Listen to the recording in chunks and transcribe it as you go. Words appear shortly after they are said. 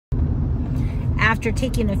after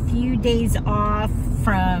taking a few days off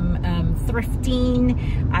from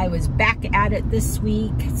thrifting, I was back at it this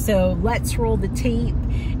week. So let's roll the tape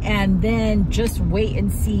and then just wait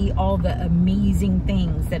and see all the amazing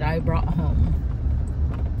things that I brought home.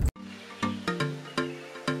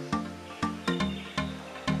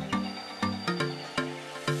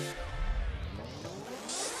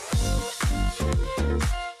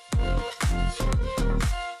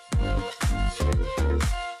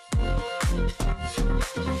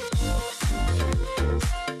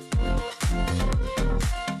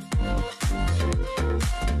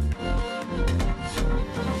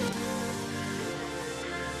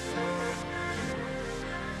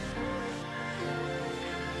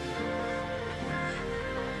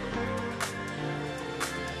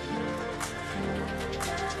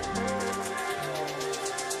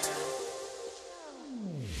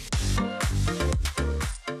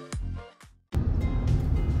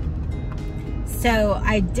 So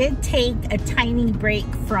I did take a tiny break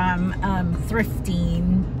from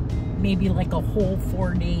thrifting, maybe like a whole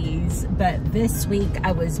 4 days, but this week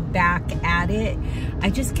I was back at it. I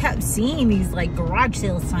just kept seeing these like garage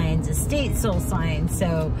sale signs, estate sale signs,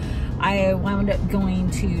 so I wound up going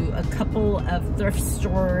to a couple of thrift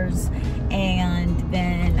stores, and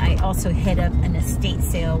then I also hit up an estate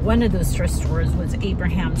sale. One of those thrift stores was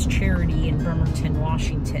Abraham's Charity in Bremerton,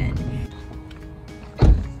 Washington.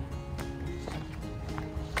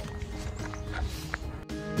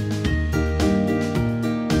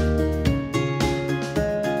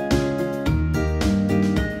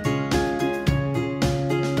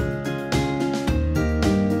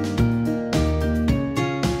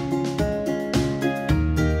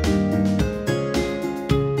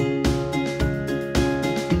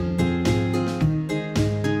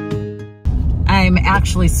 I'm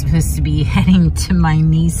actually supposed to be heading to my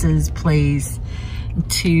niece's place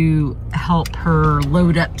to help her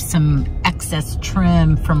load up some excess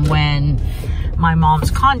trim from when my mom's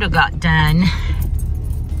condo got done.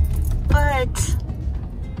 But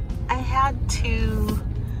I had to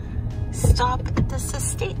stop at this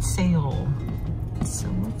estate sale. So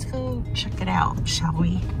let's go check it out, shall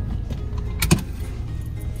we?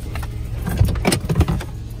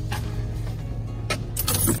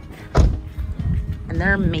 And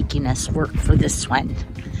they're making us work for this one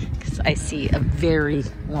because I see a very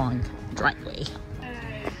long driveway.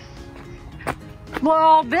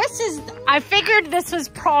 Well, I figured this was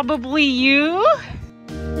probably you.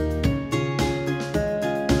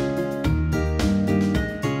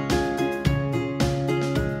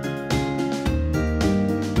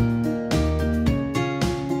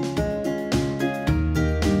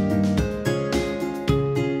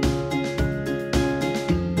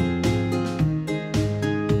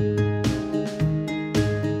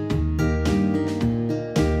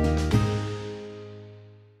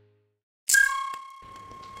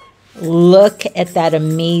 Look at that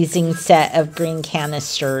amazing set of green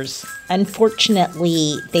canisters.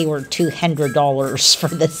 Unfortunately, they were $200 for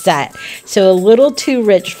the set, so a little too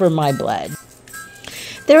rich for my blood.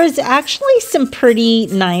 There is actually some pretty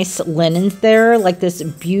nice linens there, like this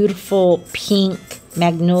beautiful pink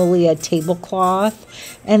magnolia tablecloth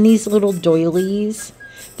and these little doilies.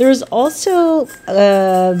 There's also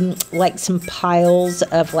like some piles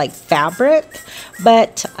of like fabric,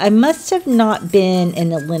 but I must have not been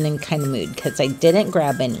in a linen kind of mood because I didn't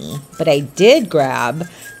grab any. But I did grab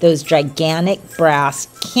those gigantic brass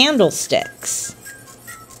candlesticks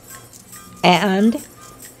and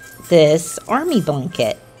this army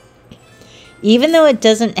blanket. Even though it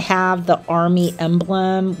doesn't have the army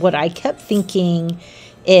emblem, what I kept thinking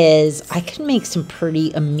is I could make some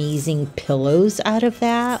pretty amazing pillows out of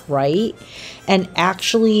that, right? And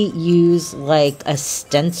actually use like a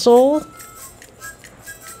stencil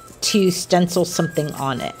to stencil something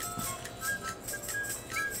on it.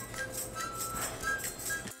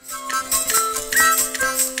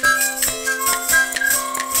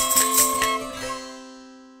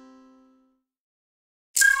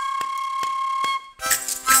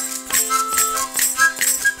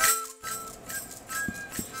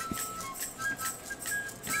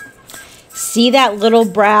 See that little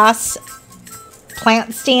brass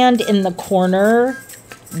plant stand in the corner?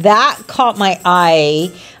 That caught my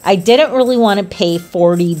eye. I didn't really want to pay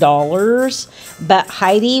 $40, but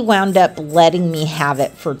Heidi wound up letting me have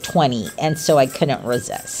it for $20, and so I couldn't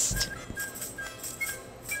resist.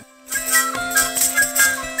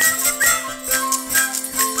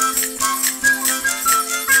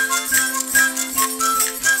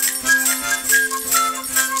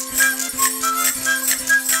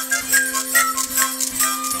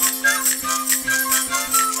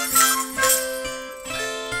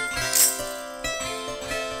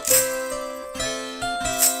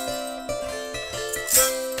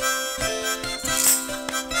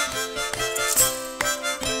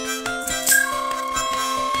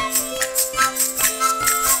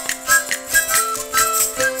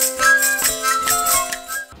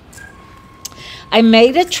 I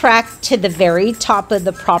made a trek to the very top of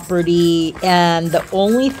the property, and the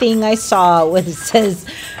only thing I saw was it says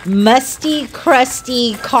musty,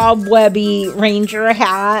 crusty, cobwebby ranger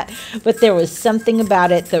hat, but there was something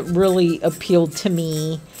about it that really appealed to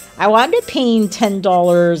me. I wound up paying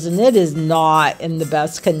 $10, and it is not in the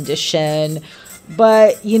best condition,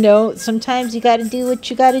 but you know, sometimes you got to do what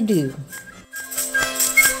you got to do.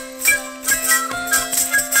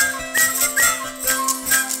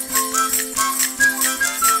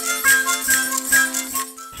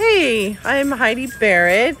 Hey, I'm Heidi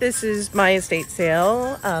Barrett. This is my estate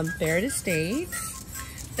sale, Barrett Estates,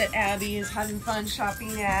 that Abby is having fun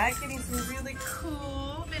shopping at, getting some really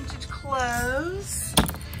cool vintage clothes.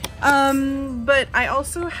 But I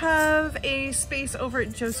also have a space over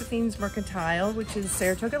at Josephine's Mercantile, which is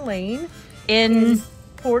Saratoga Lane in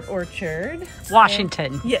Port Orchard,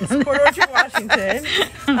 Washington. And, yes, Port Orchard, Washington.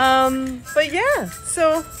 But yeah,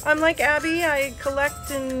 so I'm like Abby. I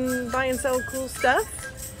collect and buy and sell cool stuff.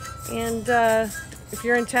 And if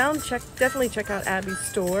you're in town, definitely check out Abby's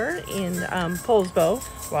store in Poulsbo,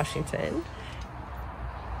 Washington.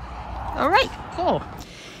 All right, cool.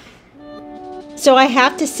 So I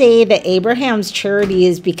have to say that Abraham's Charity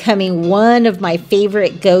is becoming one of my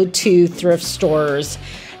favorite go-to thrift stores.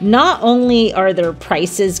 Not only are their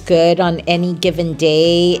prices good on any given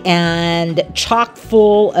day and chock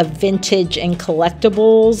full of vintage and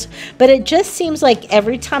collectibles, but it just seems like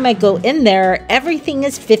every time I go in there, everything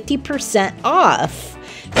is 50% off.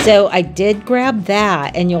 So I did grab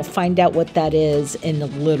that, and you'll find out what that is in a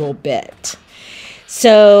little bit.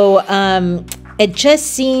 So it just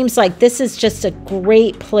seems like this is just a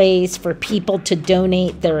great place for people to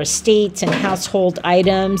donate their estates and household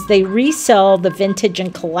items. They resell the vintage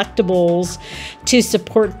and collectibles to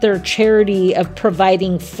support their charity of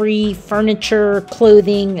providing free furniture,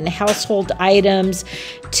 clothing, and household items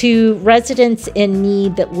to residents in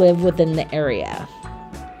need that live within the area.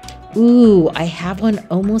 Ooh, I have one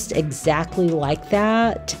almost exactly like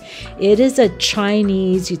that. It is a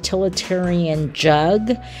Chinese utilitarian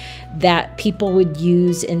jug that people would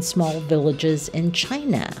use in small villages in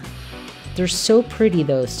China. They're so pretty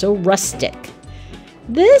though, so rustic.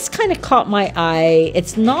 This kind of caught my eye.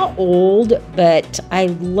 It's not old, but I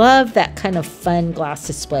love that kind of fun glass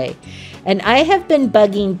display. And I have been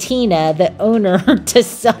bugging Tina, the owner, to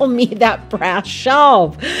sell me that brass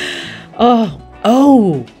shelf.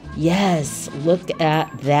 Oh, yes, look at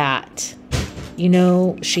that. You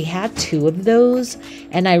know, she had 2 of those,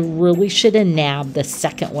 and I really should have nabbed the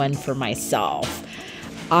second one for myself.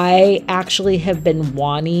 I actually have been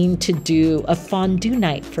wanting to do a fondue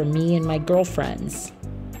night for me and my girlfriends.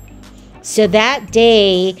 So that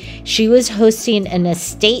day, she was hosting an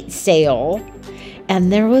estate sale,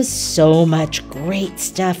 and there was so much great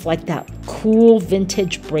stuff, like that cool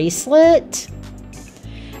vintage bracelet.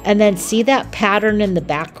 And then see that pattern in the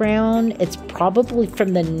background? It's probably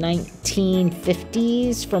from the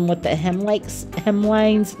 1950s, from what the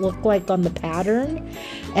hemlines look like on the pattern.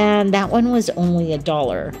 And that one was only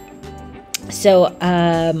 $1. So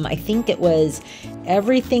I think it was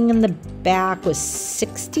everything in the back was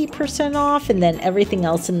 60% off, and then everything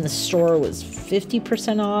else in the store was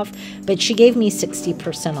 50% off. But she gave me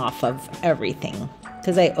 60% off of everything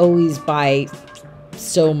because I always buy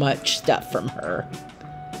so much stuff from her.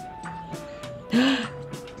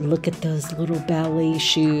 Look at those little ballet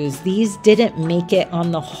shoes. These didn't make it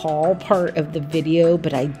on the haul part of the video,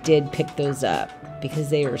 but I did pick those up because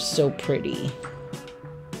they are so pretty.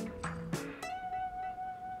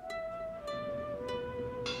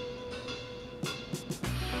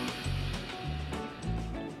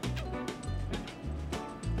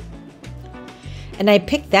 And I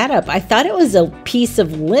picked that up. I thought it was a piece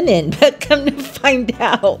of linen, but come to find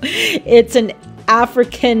out, it's an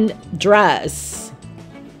African dress.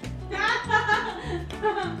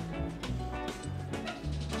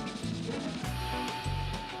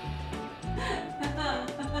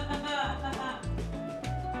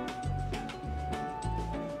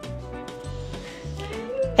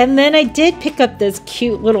 And then I did pick up this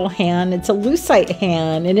cute little hand. It's a lucite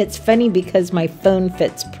hand, and it's funny because my phone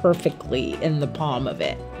fits perfectly in the palm of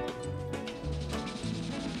it.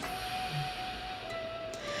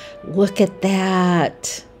 Look at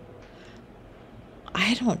that.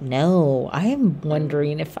 I don't know. I'm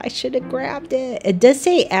wondering if I should have grabbed it. It does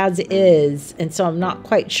say as is, and so I'm not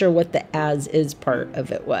quite sure what the as is part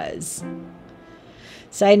of it was.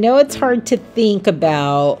 So I know it's hard to think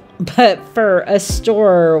about, but for a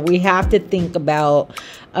store, we have to think about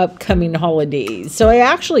upcoming holidays. So I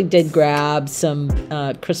actually did grab some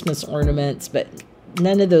Christmas ornaments, but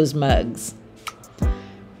none of those mugs.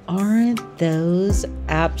 aren't those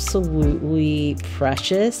absolutely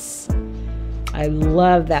precious? I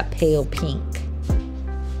love that pale pink.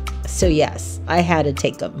 So yes, I had to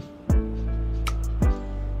take them.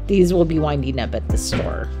 These will be winding up at the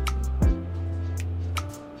store.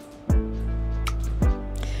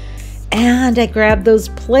 And I grabbed those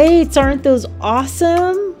plates. Aren't those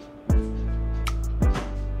awesome?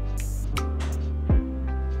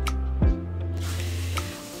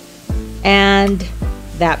 And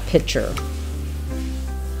that picture.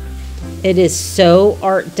 It is so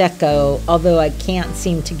Art Deco, although I can't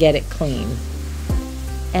seem to get it clean.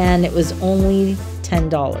 And it was only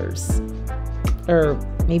 $10 or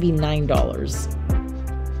maybe $9.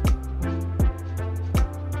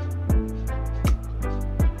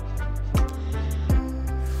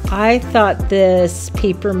 I thought this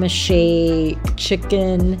paper mache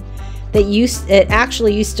chicken that it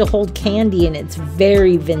actually used to hold candy, and it's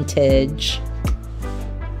very vintage.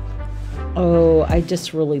 Oh, I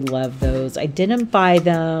just really love those. I didn't buy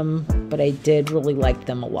them, but I did really like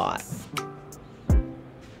them a lot.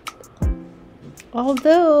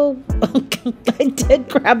 Although, I did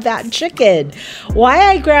grab that chicken. Why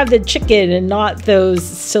I grabbed the chicken and not those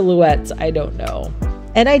silhouettes, I don't know.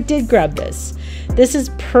 And I did grab this. This is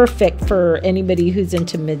perfect for anybody who's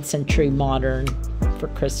into mid-century modern for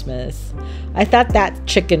Christmas. I thought that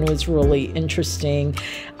chicken was really interesting.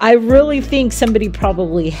 I really think somebody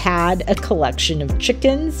probably had a collection of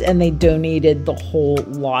chickens and they donated the whole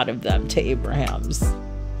lot of them to Abraham's.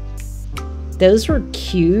 Those were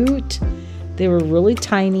cute. They were really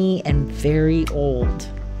tiny and very old.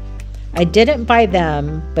 I didn't buy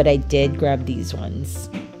them, but I did grab these ones.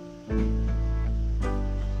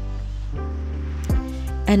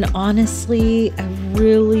 And honestly, I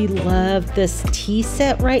really love this tea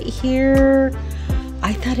set right here.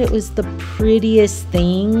 I thought it was the prettiest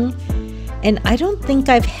thing. And I don't think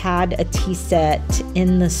I've had a tea set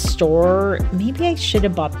in the store. Maybe I should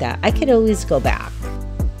have bought that. I could always go back.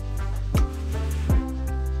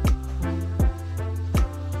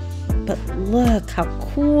 But look how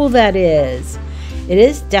cool that is. It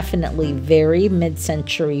is definitely very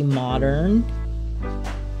mid-century modern.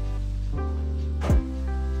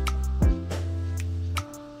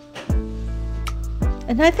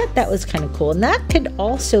 And I thought that was kind of cool. And that could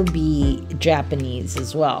also be Japanese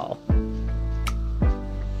as well.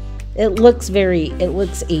 It looks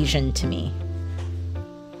Asian to me.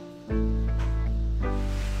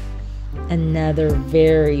 Another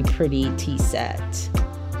very pretty tea set.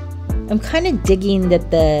 I'm kind of digging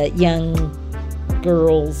that the young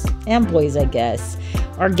girls and boys, I guess,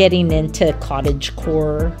 are getting into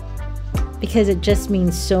cottagecore, because it just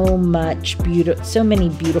means so many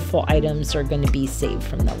beautiful items are going to be saved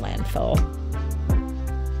from the landfill.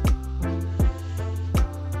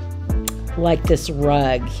 Like this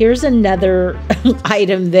rug. Here's another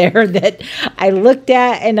item there that I looked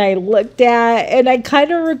at and I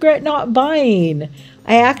kind of regret not buying.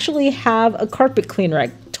 I actually have a carpet cleaner. I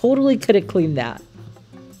totally could have cleaned that.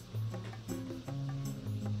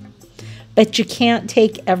 But you can't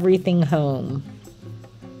take everything home.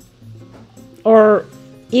 Or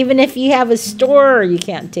even if you have a store, you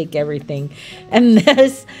can't take everything. And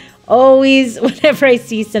this always, whenever I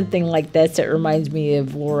see something like this, it reminds me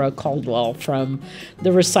of Laura Caldwell from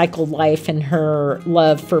The Recycled Life and her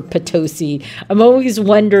love for Potosi. I'm always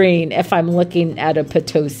wondering if I'm looking at a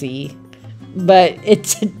Potosi, but it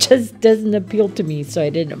just doesn't appeal to me, so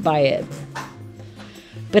I didn't buy it.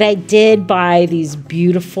 But I did buy these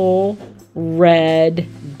beautiful red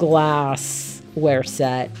glassware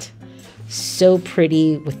set. So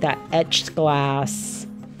pretty with that etched glass.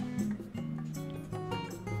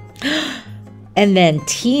 And then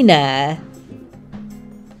Tina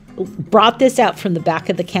brought this out from the back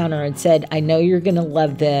of the counter and said, I know you're going to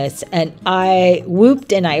love this. And I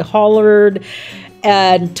whooped and I hollered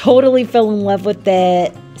and totally fell in love with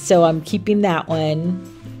it. So I'm keeping that one.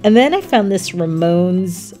 And then I found this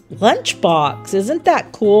Ramones lunchbox. Isn't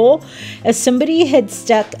that cool? As somebody had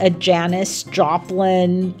stuck a Janis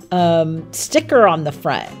Joplin sticker on the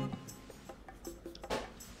front.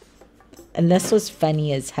 And this was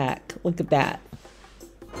funny as heck. Look at that.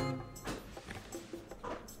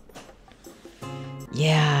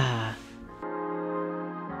 Yeah.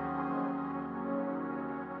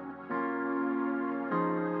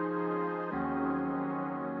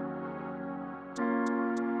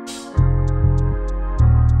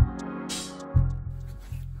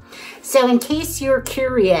 So in case you're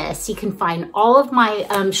curious, you can find all of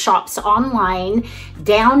my shops online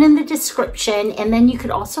down in the description. And then you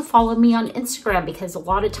could also follow me on Instagram, because a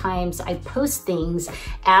lot of times I post things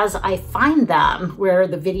as I find them, where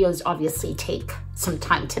the videos obviously take some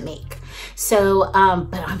time to make. So,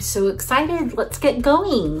 but I'm so excited. Let's get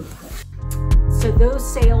going. So those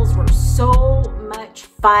sales were so much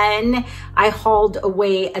fun. I hauled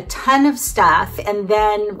away a ton of stuff. And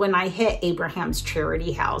then when I hit Abraham's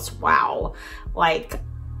charity house, wow, like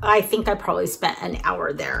I think I probably spent an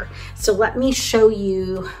hour there. So let me show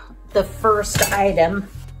you the first item.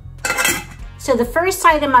 So the first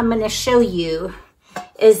item I'm going to show you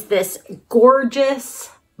is this gorgeous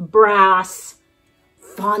brass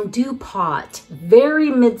fondue pot. Very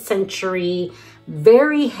mid-century,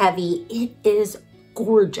 very heavy. It is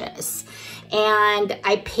gorgeous. And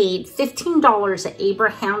I paid $15 at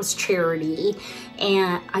Abraham's charity,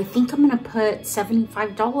 and I think I'm gonna put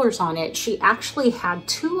 $75 on it. She actually had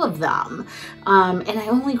 2 of them, and I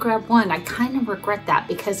only grabbed one. I kind of regret that,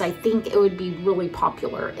 because I think it would be really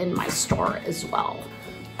popular in my store as well.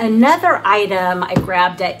 Another item I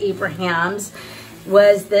grabbed at Abraham's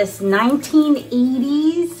was this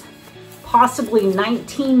 1980s, possibly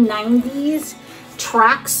 1990s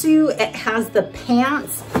tracksuit. It has the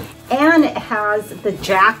pants and it has the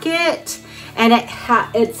jacket, and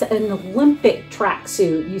it's an Olympic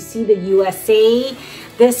tracksuit. You see the USA.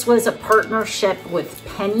 This was a partnership with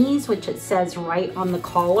Pennies, which it says right on the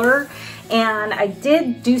collar. And I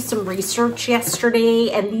did do some research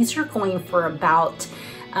yesterday, and these are going for about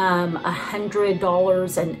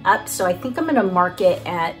 $100 and up. So I think I'm gonna mark it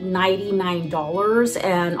at $99,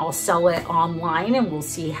 and I'll sell it online, and we'll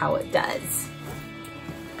see how it does.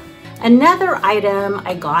 Another item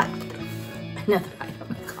I got,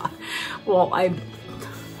 well,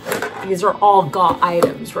 these are all got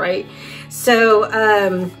items, right? So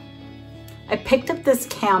I picked up this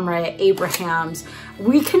camera at Abraham's.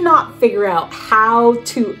 We cannot figure out how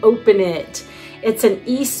to open it. It's an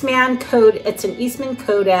Eastman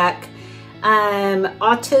Kodak,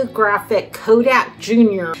 autographic Kodak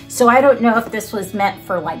Junior. So I don't know if this was meant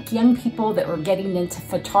for like young people that were getting into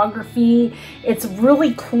photography. It's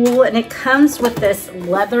really cool, and it comes with this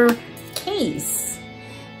leather case,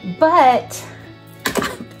 but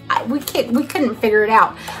we couldn't figure it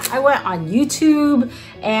out. I went on YouTube,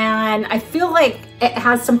 and I feel like it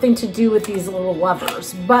has something to do with these little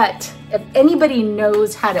levers, but if anybody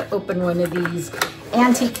knows how to open one of these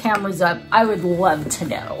antique cameras up, I would love to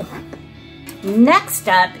know. Next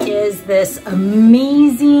up is this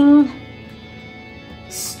amazing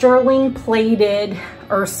sterling plated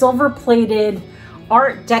or silver plated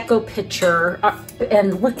Art Deco picture.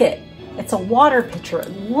 And look at, it's a water picture.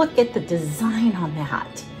 Look at the design on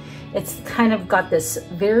that. It's kind of got this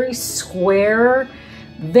very square,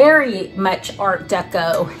 very much Art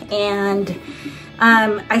Deco. And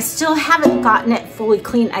I still haven't gotten it fully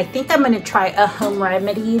clean. I think I'm gonna try a home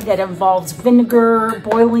remedy that involves vinegar,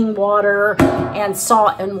 boiling water, and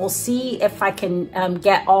salt, and we'll see if I can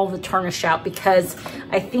get all the tarnish out, because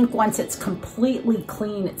I think once it's completely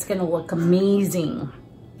clean, it's gonna look amazing.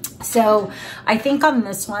 So I think on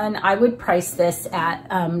this one, I would price this at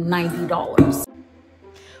 $90.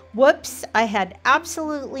 Whoops, I had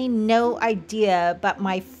absolutely no idea, but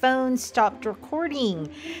my phone stopped recording.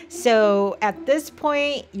 So at this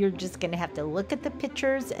point, you're just gonna have to look at the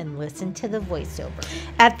pictures and listen to the voiceover.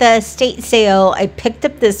 At the estate sale, I picked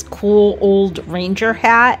up this cool old Ranger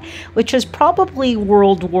hat, which was probably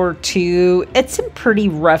World War II. It's in pretty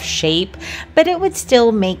rough shape, but it would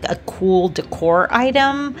still make a cool decor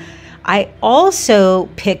item. I also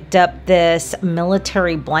picked up this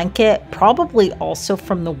military blanket, probably also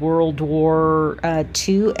from the World War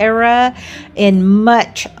II era, in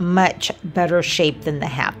much, much better shape than the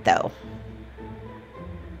hat though.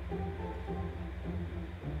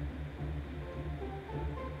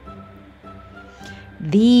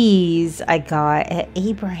 These I got at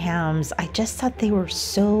Abraham's. I just thought they were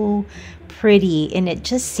so pretty, and it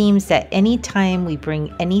just seems that anytime we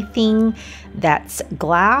bring anything that's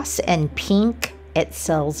glass and pink, it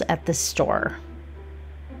sells at the store.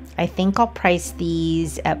 I think I'll price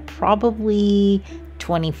these at probably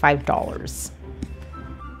 $25.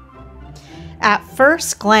 At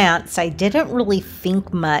first glance, I didn't really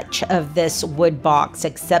think much of this wood box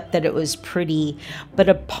except that it was pretty, but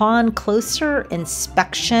upon closer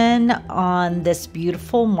inspection on this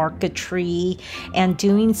beautiful marquetry and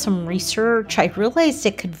doing some research, I realized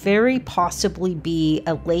it could very possibly be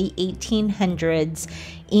a late 1800s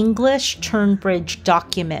English Turnbridge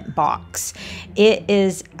document box. It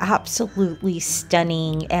is absolutely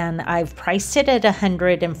stunning, and I've priced it at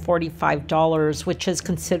 $145, which is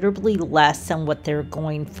considerably less than what they're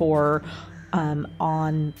going for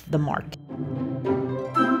on the market.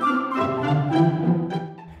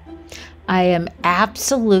 I am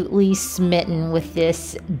absolutely smitten with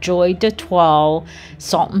this Joy de Toile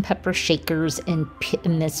salt and pepper shakers in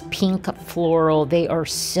this pink floral. They are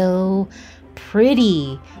so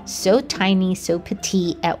pretty, so tiny, so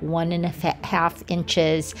petite at 1.5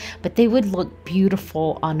 inches, but they would look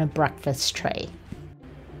beautiful on a breakfast tray.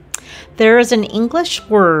 There is an English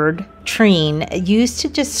word, trine, used to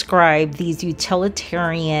describe these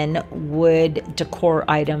utilitarian wood decor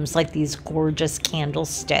items like these gorgeous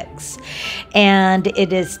candlesticks. And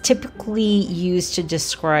it is typically used to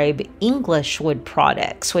describe English wood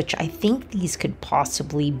products, which I think these could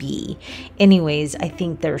possibly be. Anyways, I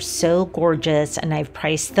think they're so gorgeous, and I've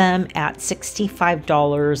priced them at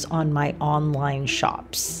 $65 on my online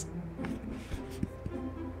shops.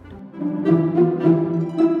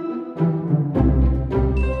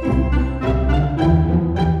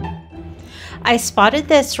 I spotted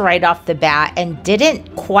this right off the bat and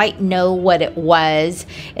didn't quite know what it was.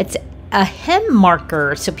 It's a hem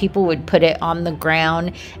marker, so people would put it on the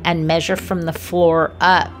ground and measure from the floor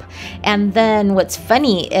up. And then what's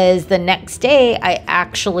funny is the next day I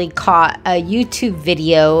actually caught a YouTube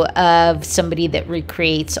video of somebody that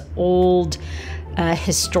recreates old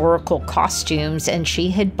historical costumes, and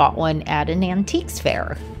she had bought one at an antiques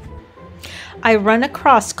fair. I run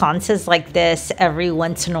across conces like this every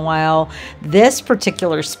once in a while. This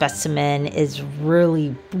particular specimen is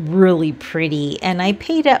really, really pretty, and I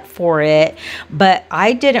paid up for it, but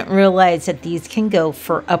I didn't realize that these can go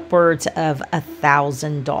for upwards of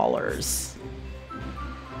 $1,000.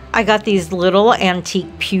 I got these little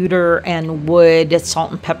antique pewter and wood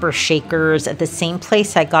salt and pepper shakers at the same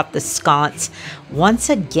place I got the sconce. Once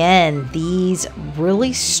again, these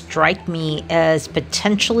really strike me as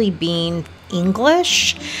potentially being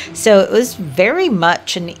English. So it was very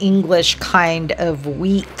much an English kind of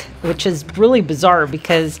week, which is really bizarre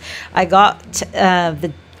because I got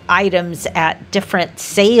the items at different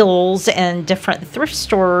sales and different thrift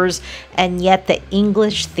stores, and yet the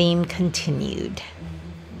English theme continued.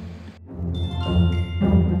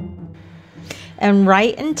 And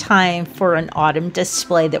right in time for an autumn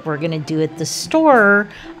display that we're going to do at the store,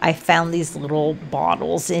 I found these little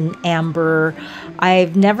bottles in amber.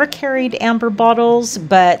 I've never carried amber bottles,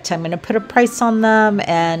 but I'm going to put a price on them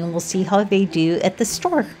and we'll see how they do at the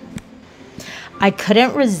store. I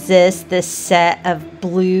couldn't resist this set of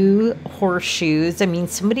blue horseshoes. I mean,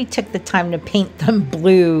 somebody took the time to paint them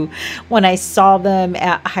blue when I saw them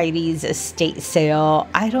at Heidi's estate sale.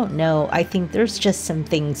 I don't know. I think there's just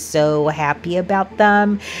something so happy about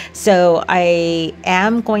them. So I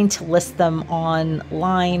am going to list them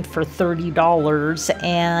online for $30.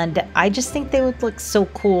 And I just think they would look so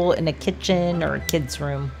cool in a kitchen or a kid's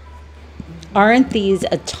room. Aren't these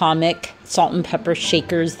atomic salt and pepper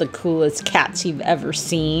shakers the coolest cats you've ever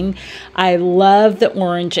seen? I love the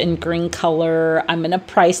orange and green color. I'm going to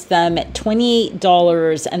price them at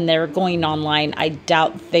 $28 and they're going online. I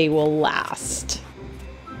doubt they will last.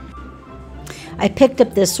 I picked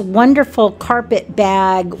up this wonderful carpet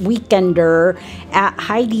bag weekender at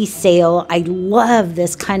Heidi's sale. I love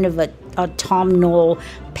this kind of a autumnal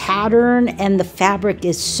pattern, and the fabric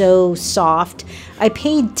is so soft. I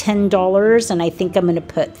paid $10 and I think I'm going to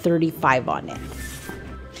put $35 on it.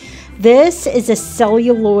 This is a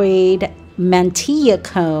celluloid mantilla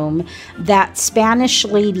comb that Spanish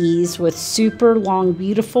ladies with super long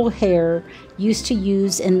beautiful hair used to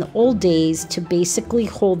use in the old days to basically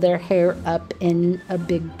hold their hair up in a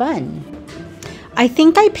big bun. I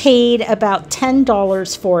think I paid about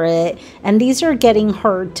 $10 for it, and these are getting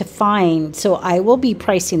hard to find, so I will be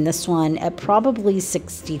pricing this one at probably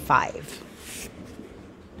 $65.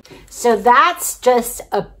 So that's just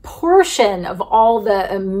a portion of all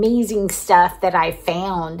the amazing stuff that I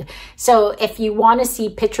found. So if you want to see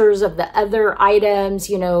pictures of the other items,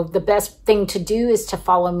 you know, the best thing to do is to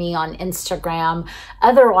follow me on Instagram.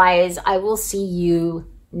 Otherwise, I will see you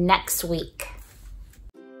next week.